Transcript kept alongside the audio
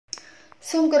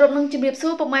សូមគោរពនឹងជម្រាបសួ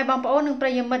រពុកម៉ែបងប្អូននិងប្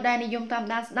រិយមិត្តដែលនិយមតាម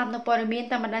ដានស្ដាប់នៅព័ត៌មាន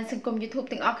តាមបណ្ដាញសង្គម YouTube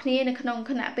ទាំងអស់គ្នានៅក្នុង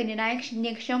គណៈពេលនេះដែរ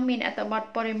នាងខ្ញុំមានអត្ថបទ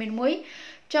ព័ត៌មានមួយ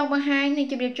ចង់បង្ហាញនិង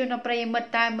ជម្រាបជូនដល់ប្រិយមិត្ត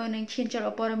តែមើលនឹងឈានចូល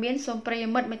ព័ត៌មានសូមប្រិយ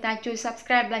មិត្តមេត្តាជួយ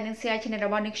Subscribe Like និង Share Channel រ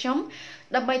បស់នាងខ្ញុំ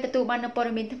ដើម្បីទទួលបាននូវព័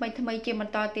ត៌មានថ្មីៗជាប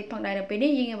ន្តទៀតផងដែរនៅពេល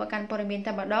នេះយើងនឹងកាន់ព័ត៌មាន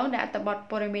តែម្ដងដែលអត្ថបទ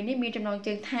ព័ត៌មាននេះមានចំណង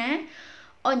ជើងថា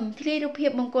អញធ្លាយរូបភាព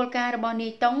មង្គលការរបស់នា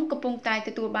យតុងកំពុងតែទ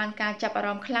ទួលបានការចាប់អារ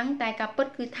ម្មណ៍ខ្លាំងតែការពិត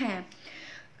គឺថា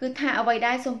អ្វី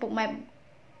ដែរសូមពុកម៉ែ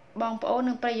បងប្អូន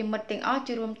និងប្រិយមិត្តទាំងអស់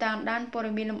ជួយរួមតាមដានព័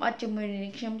ត៌មានលម្អិតជាមួយនឹ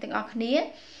ងខ្ញុំទាំងអស់គ្នា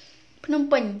ភ្នំ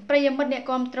ពេញប្រិយមិត្តអ្នក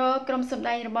គាំទ្រក្រុមសម្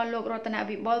ដែងរបស់លោករតន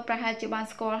វិបុលប្រហែលជាបាន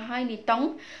ស្គាល់ហើយនីតុង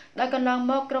ដោយកន្លង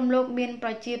មកក្រុមលោកមានប្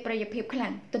រជាប្រិយភាពខ្លាំ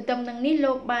ងទន្ទឹមនឹងនេះ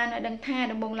លោកបានដឹងថា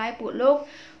ដំបូងឡើយពួកលោក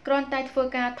គ្រាន់តែធ្វើ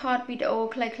ការថតវីដេអូ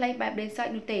ខ្លីៗបែបលេងសើច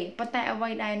នោះទេប៉ុន្តែអ្វី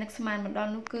ដែលនឹកស្មានមិនដ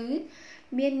ល់នោះគឺ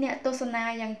មានអ្នកទស្សនា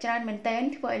យ៉ាងច្រើនមែនទែន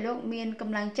ធ្វើឲ្យលោកមានក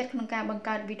ម្លាំងចិត្តក្នុងការបង្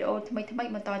កើតវីដេអូថ្មី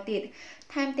ៗបន្តទៀត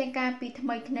ថែមទាំងការពីថ្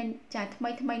មី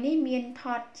នេះមានថ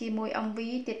តជាមួយ MV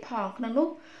ទៀតផងក្នុងនោះ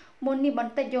មុននេះប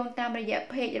ន្តិចយោងតាមរយៈ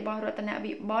เพจរបស់រតន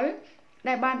វិបុល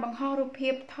ដែលបានបង្ហោះរូបភា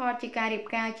ពថតជាការរៀប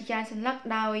ការជាច្រើនសន្លឹក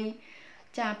ដោយ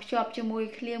ភ្ជាប់ជាមួយ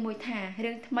ឃ្លាមួយថា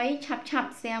រឿងថ្មីឆា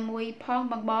ប់shareមួយផង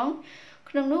បង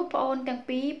ក្នុងនោះប្អូនទាំង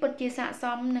ពីរពិតជាស័ក្តិស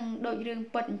មនឹងដូចរឿង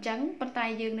ពិតអញ្ចឹងប៉ុន្តែ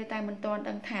យើងនៅតែមិនទាន់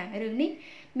ដឹងថារឿងនេះ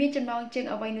មានចំណងជើង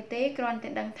អ្វីនោះទេគ្រាន់តែ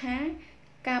ដឹងថា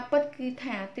ការពិតគឺ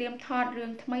ថាត្រៀមថតរឿ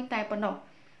ងថ្មីតែប៉ុណ្ណោះ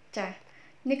ចា៎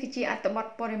នេះគឺជាអត្ថបទ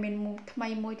ព័ត៌មានថ្មី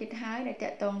មួយទៀតហើយដែលតា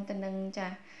ក់ទងទៅនឹង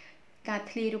ការ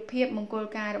ធ្លាយរូបភាពមង្គល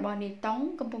ការរបស់នាយតុង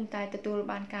កំពុងតែទទួល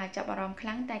បានការចាប់អារម្មណ៍ខ្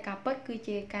លាំងតែការពិតគឺ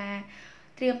ជាការ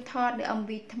ត្រៀមថតនៅ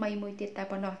MV ថ្មីមួយទៀតតែ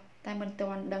ប៉ុណ្ណោះតែមិនទា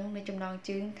ន់ដឹងនៅចំណង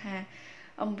ជើងថា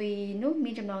MV នោះ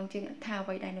មានចំណងជើងថាអ្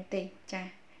វីដែរនោះទេចា៎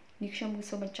នេះខ្ញុំ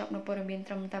សូមបញ្ចប់នៅព័ត៌មាន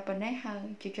ត្រឹមតែប៉ុណ្ណេះហើយ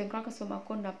ជាចុងក្រោយក៏សូមអរ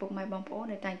គុណដល់ពុកម៉ែបងប្អូន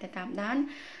ដែលតែងតែតាមដាន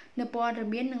នៅព័ត៌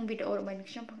មាននិងវីដេអូរបស់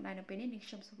ខ្ញុំផងដែរនៅពេលនេះ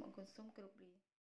ខ្ញុំសូមអរគុណសូមគោរពលា